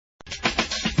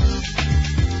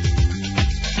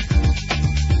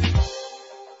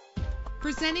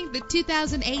Presenting the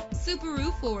 2008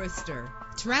 Subaru Forester.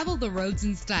 Travel the roads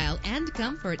in style and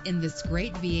comfort in this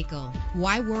great vehicle.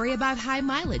 Why worry about high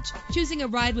mileage? Choosing a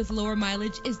ride with lower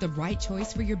mileage is the right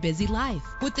choice for your busy life.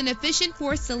 With an efficient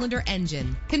 4-cylinder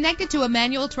engine connected to a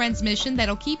manual transmission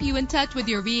that'll keep you in touch with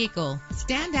your vehicle.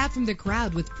 Stand out from the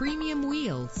crowd with premium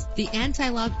wheels. The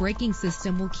anti-lock braking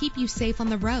system will keep you safe on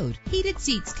the road. Heated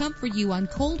seats comfort you on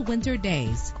cold winter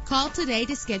days. Call today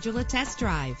to schedule a test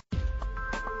drive.